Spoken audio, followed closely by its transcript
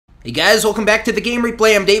Hey guys, welcome back to the Game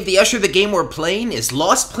Replay. I'm Dave the Usher. The game we're playing is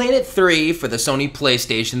Lost Planet 3 for the Sony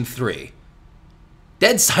PlayStation 3.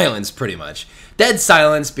 Dead silence, pretty much. Dead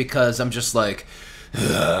silence because I'm just like,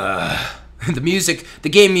 ugh. The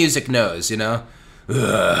game music knows, you know?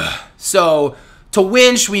 Ugh. So, to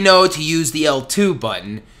winch, we know to use the L2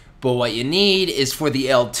 button, but what you need is for the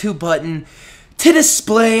L2 button to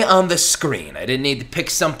display on the screen. I didn't need to pick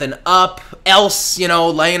something up else, you know,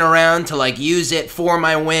 laying around to like use it for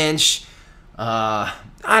my winch. I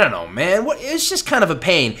don't know, man. It's just kind of a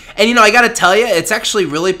pain. And you know, I gotta tell you, it's actually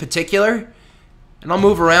really particular. And I'll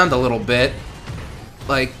move around a little bit.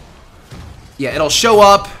 Like, yeah, it'll show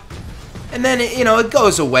up, and then it, you know, it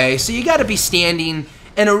goes away. So you gotta be standing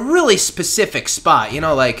in a really specific spot. You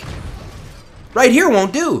know, like right here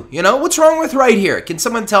won't do. You know, what's wrong with right here? Can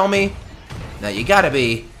someone tell me? Now, you gotta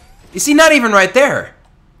be... You see, not even right there.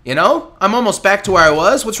 You know? I'm almost back to where I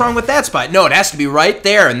was. What's wrong with that spot? No, it has to be right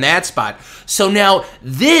there in that spot. So now,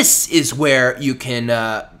 this is where you can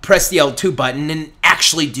press the L2 button and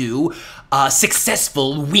actually do a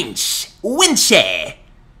successful winch. Winchy!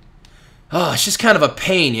 Oh, it's just kind of a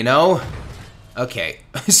pain, you know? Okay.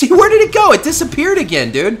 See, where did it go? It disappeared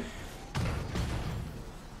again, dude.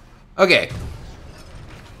 Okay.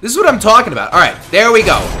 This is what I'm talking about. Alright, there we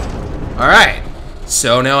go. Alright,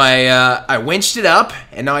 so now I winched it up,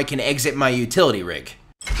 and now I can exit my utility rig.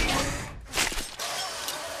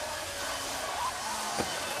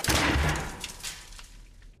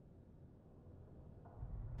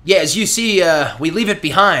 Yeah, as you see, we leave it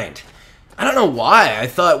behind. I don't know why, I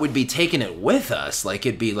thought we'd be taking it with us, like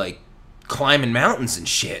it'd be like climbing mountains and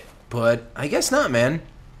shit, but I guess not, man.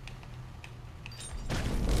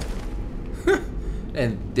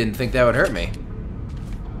 And didn't think that would hurt me.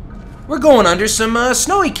 We're going under some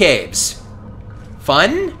snowy caves.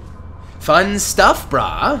 Fun? Fun stuff,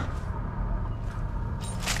 brah.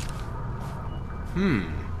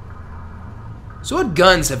 So what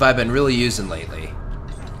guns have I been really using lately?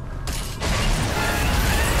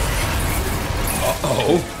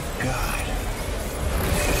 Uh-oh. God.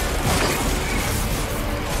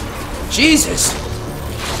 Jesus.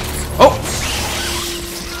 Oh.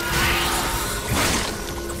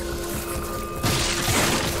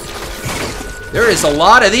 There is a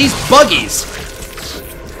lot of these buggies.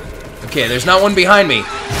 Okay, there's not one behind me.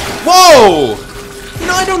 Whoa! You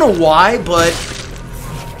know, I don't know why, but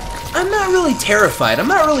I'm not really terrified. I'm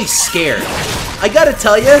not really scared. I gotta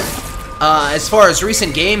tell you, as far as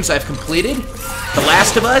recent games I've completed, The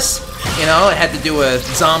Last of Us, you know, it had to do with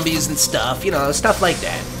zombies and stuff, you know, stuff like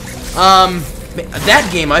that. That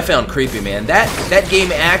game I found creepy, man. That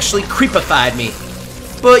game actually creepified me.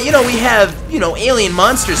 But, you know, we have, you know, alien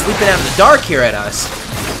monsters leaping out of the dark here at us.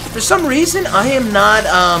 For some reason, I am not,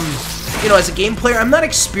 you know, as a game player, I'm not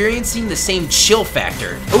experiencing the same chill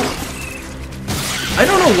factor. Oh, I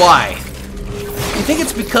don't know why. You think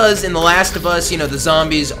it's because in The Last of Us, you know, the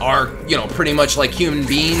zombies are, you know, pretty much like human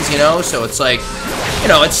beings, you know? So it's like, you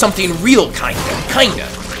know, it's something real, kinda.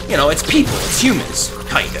 You know, it's people, it's humans,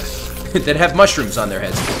 kinda, that have mushrooms on their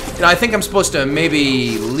heads. You know, I think I'm supposed to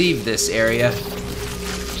maybe leave this area.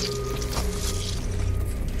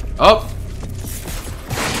 Oh!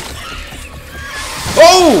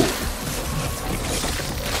 Oh!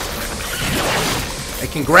 I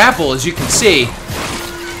can grapple, as you can see.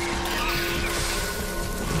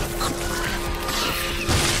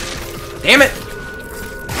 Damn it!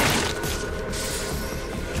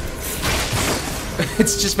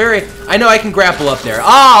 It's just very... I know I can grapple up there.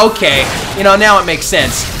 Ah, okay. You know, now it makes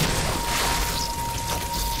sense.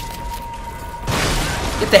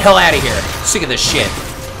 Get the hell out of here. I'm sick of this shit.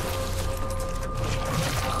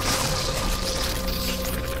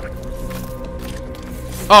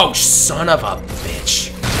 Oh, son of a bitch.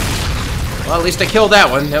 Well, at least I killed that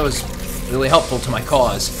one. That was really helpful to my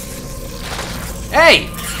cause. Hey!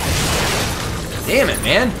 Damn it,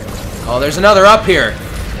 man. Oh, there's another up here.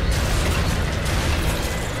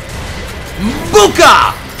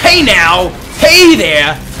 Buka! Hey now! Hey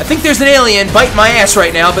there! I think there's an alien biting my ass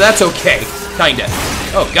right now, but that's okay. Kinda.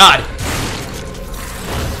 Oh, God.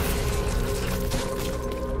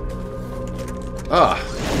 Ugh.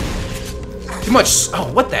 Too much.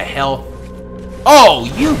 Oh, what the hell? Oh,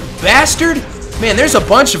 you bastard! Man, there's a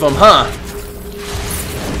bunch of them, huh?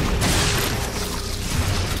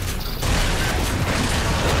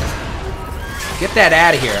 Get that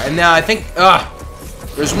out of here. And now I think,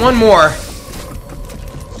 there's one more.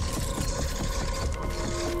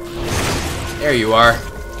 There you are.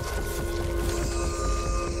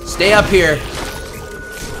 Stay up here.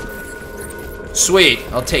 Sweet,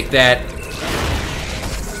 I'll take that.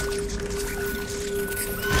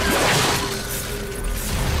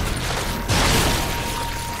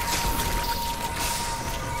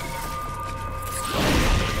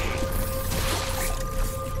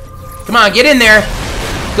 Come on, get in there.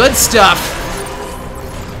 Good stuff.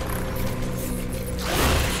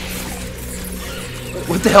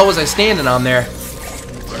 What the hell was I standing on there?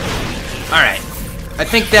 Alright. I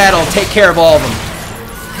think that'll take care of all of them.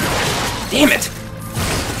 Damn it!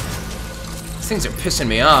 These things are pissing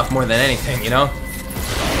me off more than anything, you know?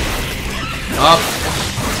 Up.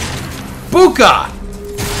 Buka!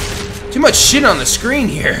 Too much shit on the screen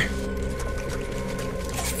here.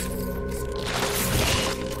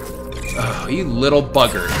 Oh, you little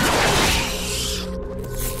bugger.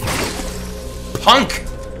 Punk!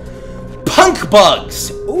 Punk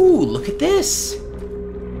bugs! Ooh, look at this.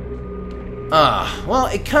 Well,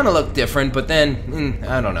 it kind of looked different, but then,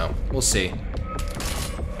 I don't know. We'll see.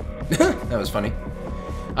 That was funny.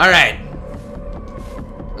 Alright.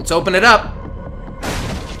 Let's open it up.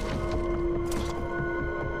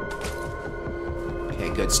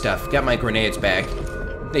 Okay, good stuff. Got my grenades back.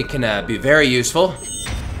 They can be very useful.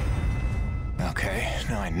 Okay,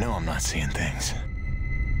 now I know I'm not seeing things.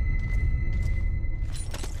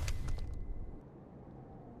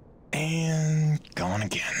 And going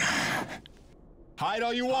again. Hide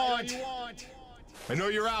all you want. I know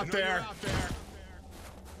you're out there.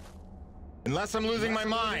 Unless I'm losing my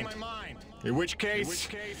mind. In which case,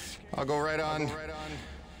 I'll go right on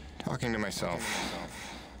talking to myself.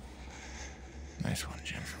 Nice one,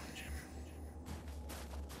 Jim.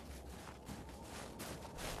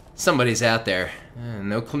 Somebody's out there.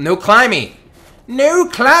 No climby. No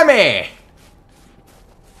climby.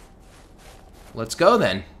 Let's go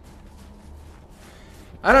then.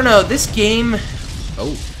 I don't know, this game...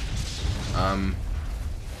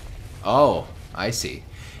 Oh, I see.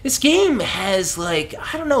 This game has, like,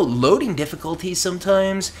 I don't know, loading difficulties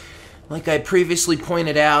sometimes. Like I previously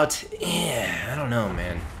pointed out. Yeah, I don't know,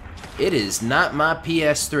 man. It is not my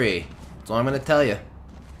PS3. That's all I'm going to tell you.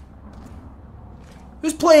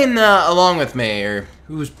 Who's playing along with me, or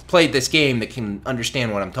who's played this game that can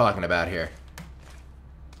understand what I'm talking about here?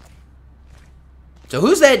 So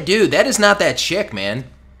who's that dude? That is not that chick, man.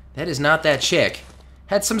 That is not that chick.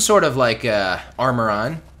 Had some sort of, like, armor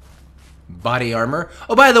on. Body armor.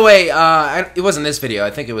 Oh, by the way, it wasn't this video. I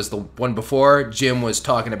think it was the one before. Jim was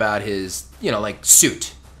talking about his, you know, like,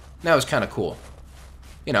 suit. That was kind of cool.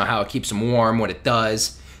 You know, how it keeps him warm, what it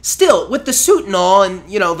does. Still, with the suit and all, and,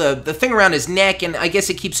 you know, the thing around his neck, and I guess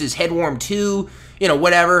it keeps his head warm, too. You know,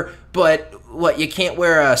 whatever. But, what, you can't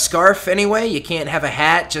wear a scarf anyway? You can't have a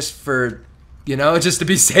hat just for... You know, just to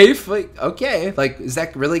be safe? Like, okay. Like, is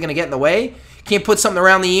that really going to get in the way? Can't put something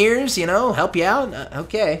around the ears, you know? Help you out?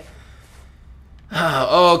 Okay.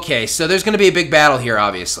 Okay, so there's going to be a big battle here,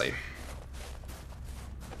 obviously.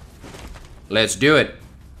 Let's do it.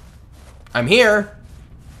 I'm here.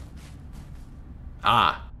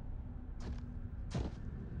 Ah.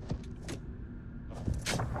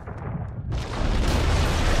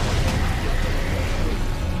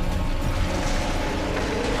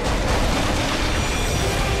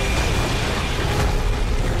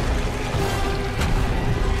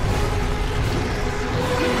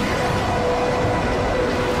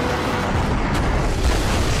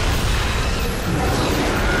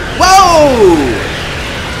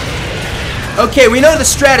 Okay, we know the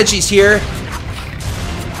strategies here.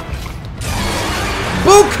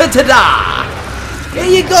 Boo-ka-ta-da! Here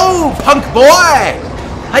you go, punk boy!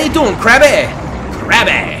 How you doing, Krabby?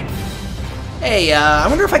 Krabby! Hey, I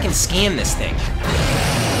wonder if I can scan this thing.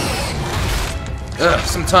 Ugh,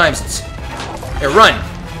 sometimes it's... Here, run!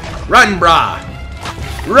 Run, brah!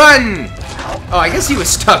 Run! Oh, I guess he was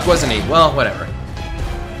stuck, wasn't he? Well, whatever.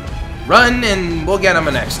 Run, and we'll get him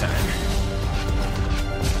the next time.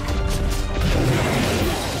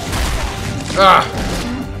 Ugh.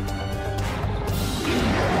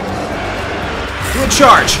 Do a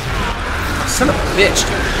charge. Son of a bitch,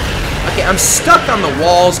 dude. Okay, I'm stuck on the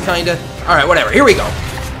walls, kinda. Alright, whatever. Here we go.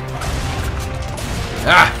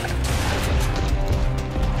 Ah.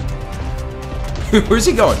 Where's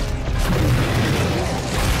he going?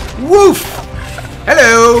 Woof!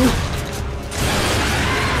 Hello!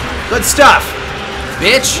 Good stuff,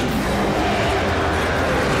 bitch.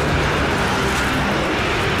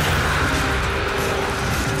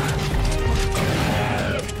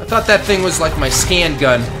 I thought that thing was like my scan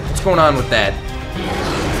gun. What's going on with that?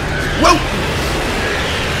 Whoa!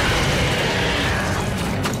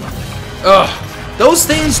 Ugh. Those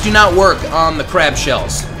things do not work on the crab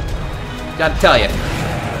shells. Gotta tell you.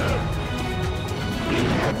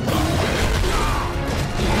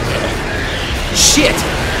 Shit!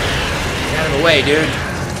 Get out of the way, dude.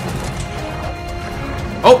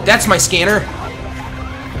 Oh, that's my scanner.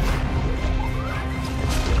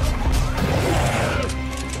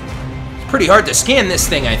 Pretty hard to scan this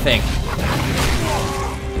thing, I think.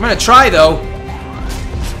 I'm gonna try, though.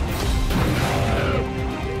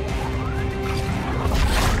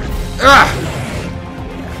 Ah!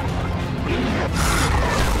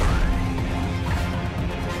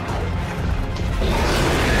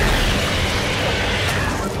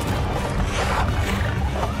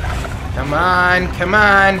 Come on, come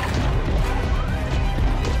on.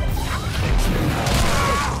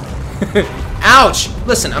 Ouch!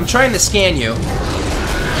 Listen, I'm trying to scan you.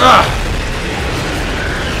 Ugh!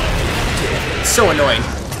 It's so annoying.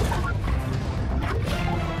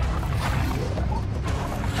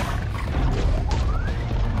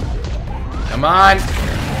 Come on.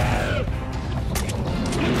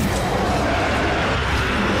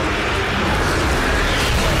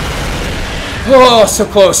 Oh, so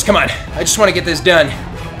close. Come on. I just want to get this done.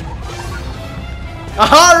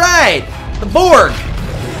 Alright! The Borg!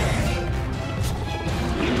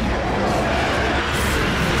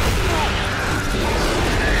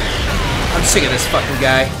 I'm sick of this fucking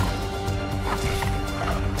guy.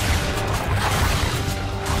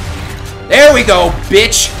 There we go,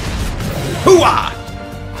 bitch! Hooah!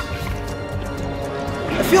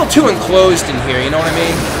 I feel too enclosed in here, you know what I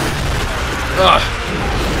mean? Ugh.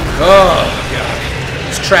 Oh, God.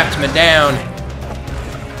 It's trapped me down.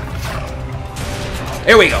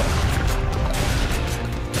 There we go.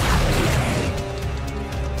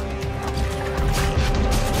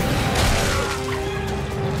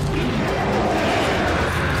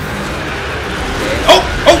 Oh!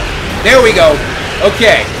 There we go.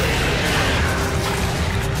 Okay.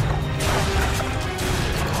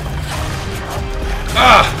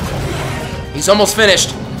 Ah! He's almost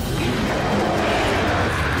finished.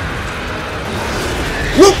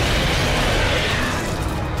 Whoop!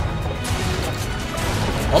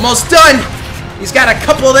 Almost done! He's got a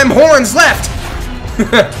couple of them horns left!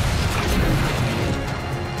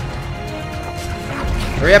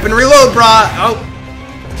 Hurry up and reload, brah! Oh.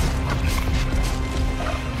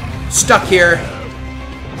 Stuck here.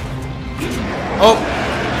 Oh.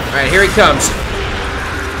 Alright, here he comes.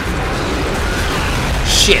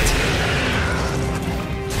 Shit.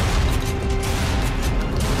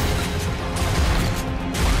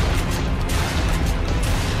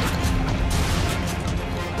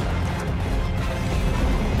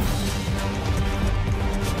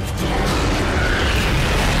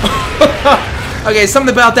 Okay,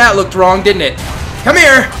 something about that looked wrong, didn't it? Come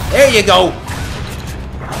here! There you go!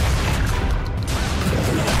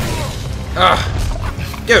 Ugh.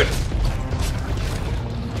 Dude.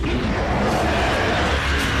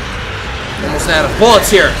 Almost out of bullets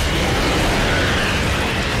here.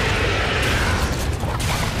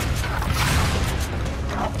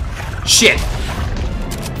 Shit.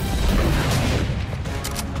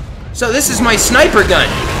 So this is my sniper gun.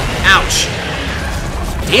 Ouch.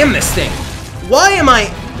 Damn this thing. Why am I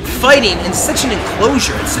fighting in such an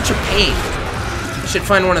enclosure? It's such a pain. I should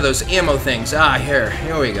find one of those ammo things. Ah, here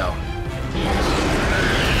we go.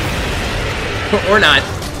 Or not.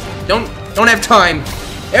 Don't have time.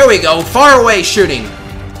 There we go. Far away shooting.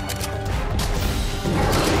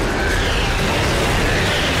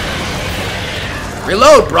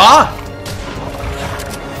 Reload, brah.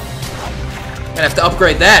 Gonna have to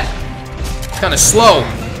upgrade that. It's kind of slow.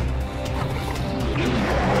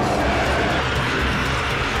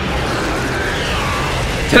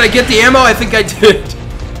 Did I get the ammo? I think I did.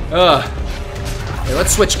 Okay,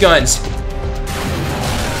 let's switch guns.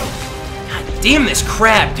 God damn this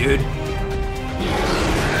crab, dude.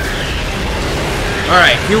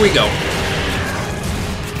 Alright, here we go.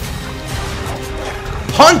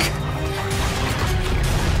 Punk!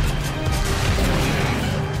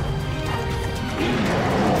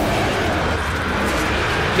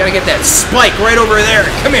 Gotta get that spike right over there.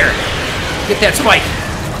 Come here. Get that spike.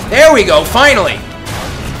 There we go, finally.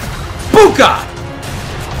 Booka!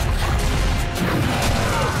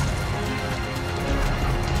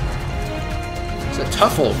 It's a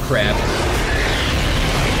tough old crab.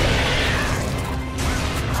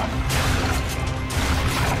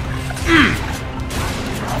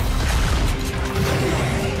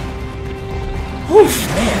 Oof,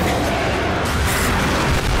 man.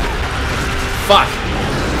 Fuck.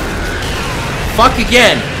 Fuck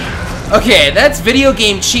again. Okay, that's video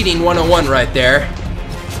game cheating 101 right there.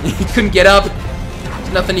 You couldn't get up.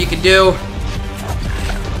 There's nothing you can do.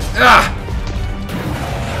 Ah!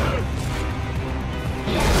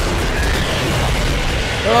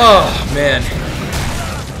 Oh, man.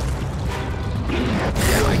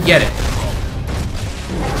 Yeah, I get it.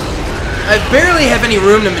 I barely have any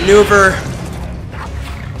room to maneuver.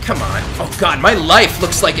 Come on. Oh, God, my life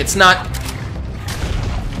looks like it's not...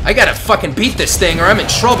 I gotta fucking beat this thing or I'm in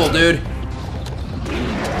trouble, dude.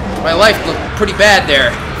 My life looked pretty bad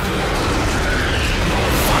there.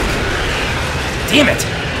 Fuck. Damn it.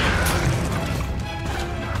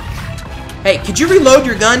 Hey, could you reload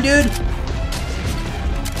your gun, dude?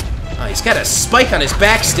 Oh, he's got a spike on his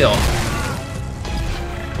back still.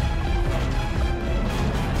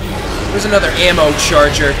 There's another ammo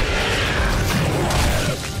charger.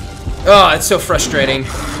 Oh, it's so frustrating.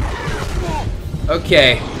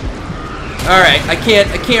 Okay. Alright, I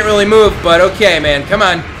can't really move, but okay, man. Come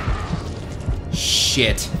on.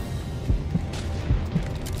 Shit.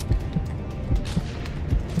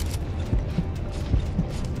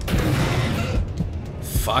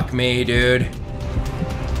 Fuck me, dude.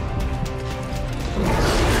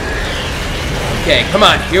 Okay, come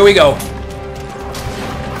on, here we go.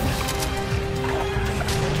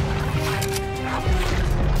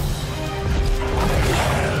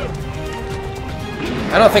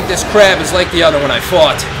 I don't think this crab is like the other one I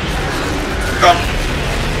fought. Oh.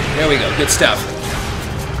 There we go, good stuff.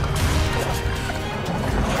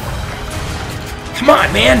 Come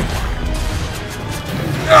on, man!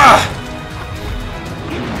 Ah!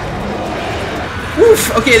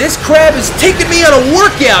 Woof! Okay, this crab is taking me on a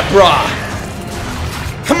workout, brah!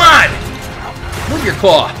 Come on! Move your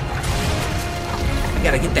claw. I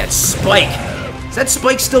gotta get that spike. Is that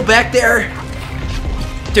spike still back there?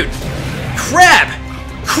 Dude, crab!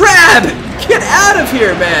 Crab! Get out of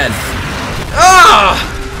here, man! Ah!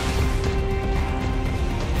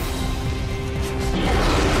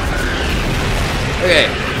 Okay.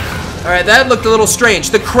 Alright, that looked a little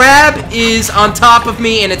strange. The crab is on top of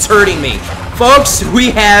me and it's hurting me. Folks,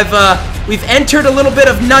 we've entered a little bit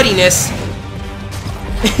of nuttiness.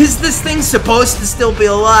 Is this thing supposed to still be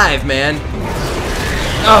alive, man?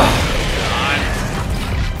 Oh,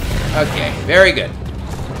 God. Okay, very good.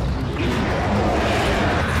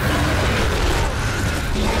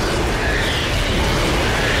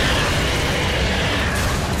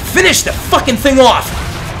 Finish the fucking thing off!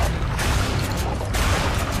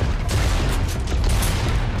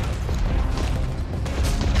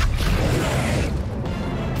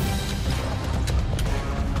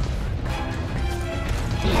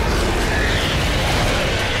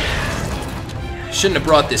 Shouldn't have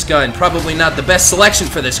brought this gun. Probably not the best selection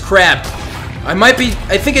for this crab. I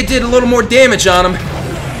think I did a little more damage on him.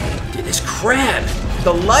 Dude, this crab.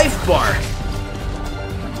 The life bar.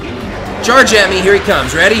 Charge at me, here he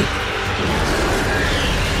comes. Ready?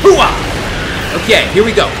 Hoo-ah! Okay, here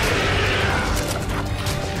we go.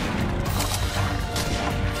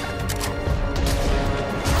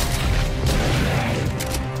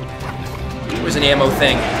 Where's an ammo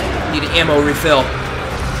thing? Need an ammo refill.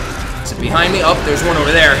 Is it behind me? Oh, there's one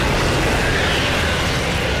over there.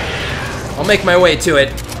 I'll make my way to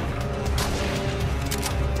it.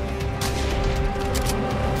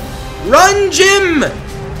 Run, Jim!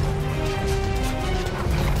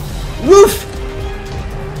 Woof!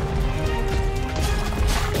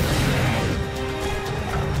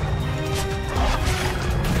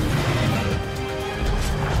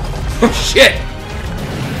 Oh, shit!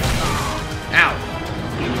 Ow.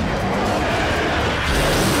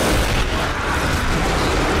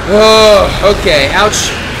 Oh, okay, ouch.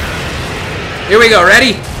 Here we go,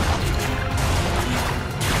 ready?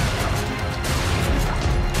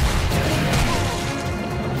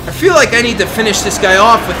 I feel like I need to finish this guy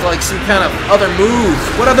off with like some kind of other move.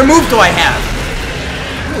 What other move do I have?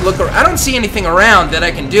 Let me look around. I don't see anything around that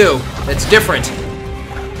I can do that's different.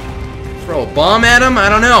 Throw a bomb at him? I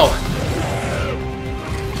don't know.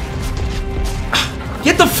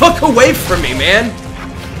 Get the fuck away from me, man!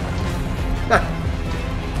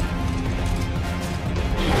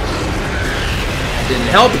 Didn't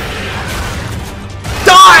help.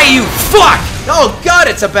 Die, you fuck! Oh god,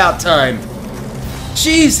 it's about time.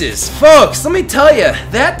 Jesus, folks, let me tell you,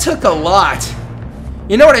 that took a lot.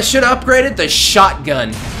 You know what I should have upgraded? The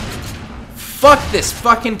shotgun. Fuck this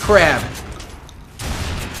fucking crab.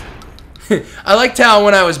 I liked how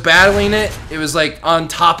when I was battling it, it was like on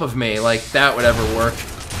top of me, like that would ever work.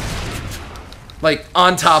 Like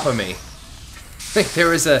on top of me. Like there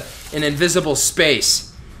was an invisible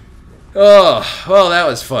space. Oh, well, that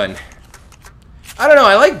was fun. I don't know,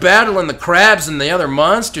 I like battling the crabs and the other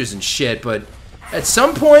monsters and shit, but at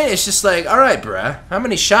some point, it's just like, alright, bruh, how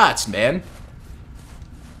many shots, man?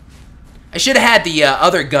 I should have had the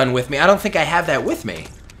other gun with me. I don't think I have that with me.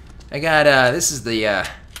 I got, this is the,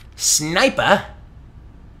 sniper.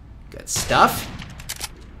 Good stuff.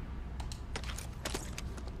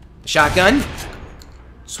 Shotgun.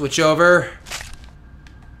 Switch over.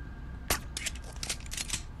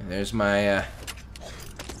 And there's my,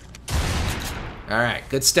 alright,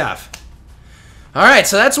 good stuff. Alright,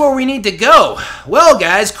 so that's where we need to go. Well,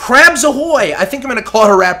 guys, crabs ahoy! I think I'm going to call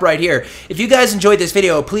it a wrap right here. If you guys enjoyed this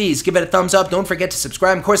video, please give it a thumbs up. Don't forget to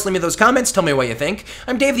subscribe. Of course, leave me those comments. Tell me what you think.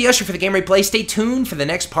 I'm Dave the Usher for the Game Replay. Stay tuned for the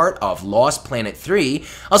next part of Lost Planet 3.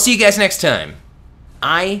 I'll see you guys next time.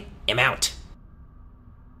 I am out.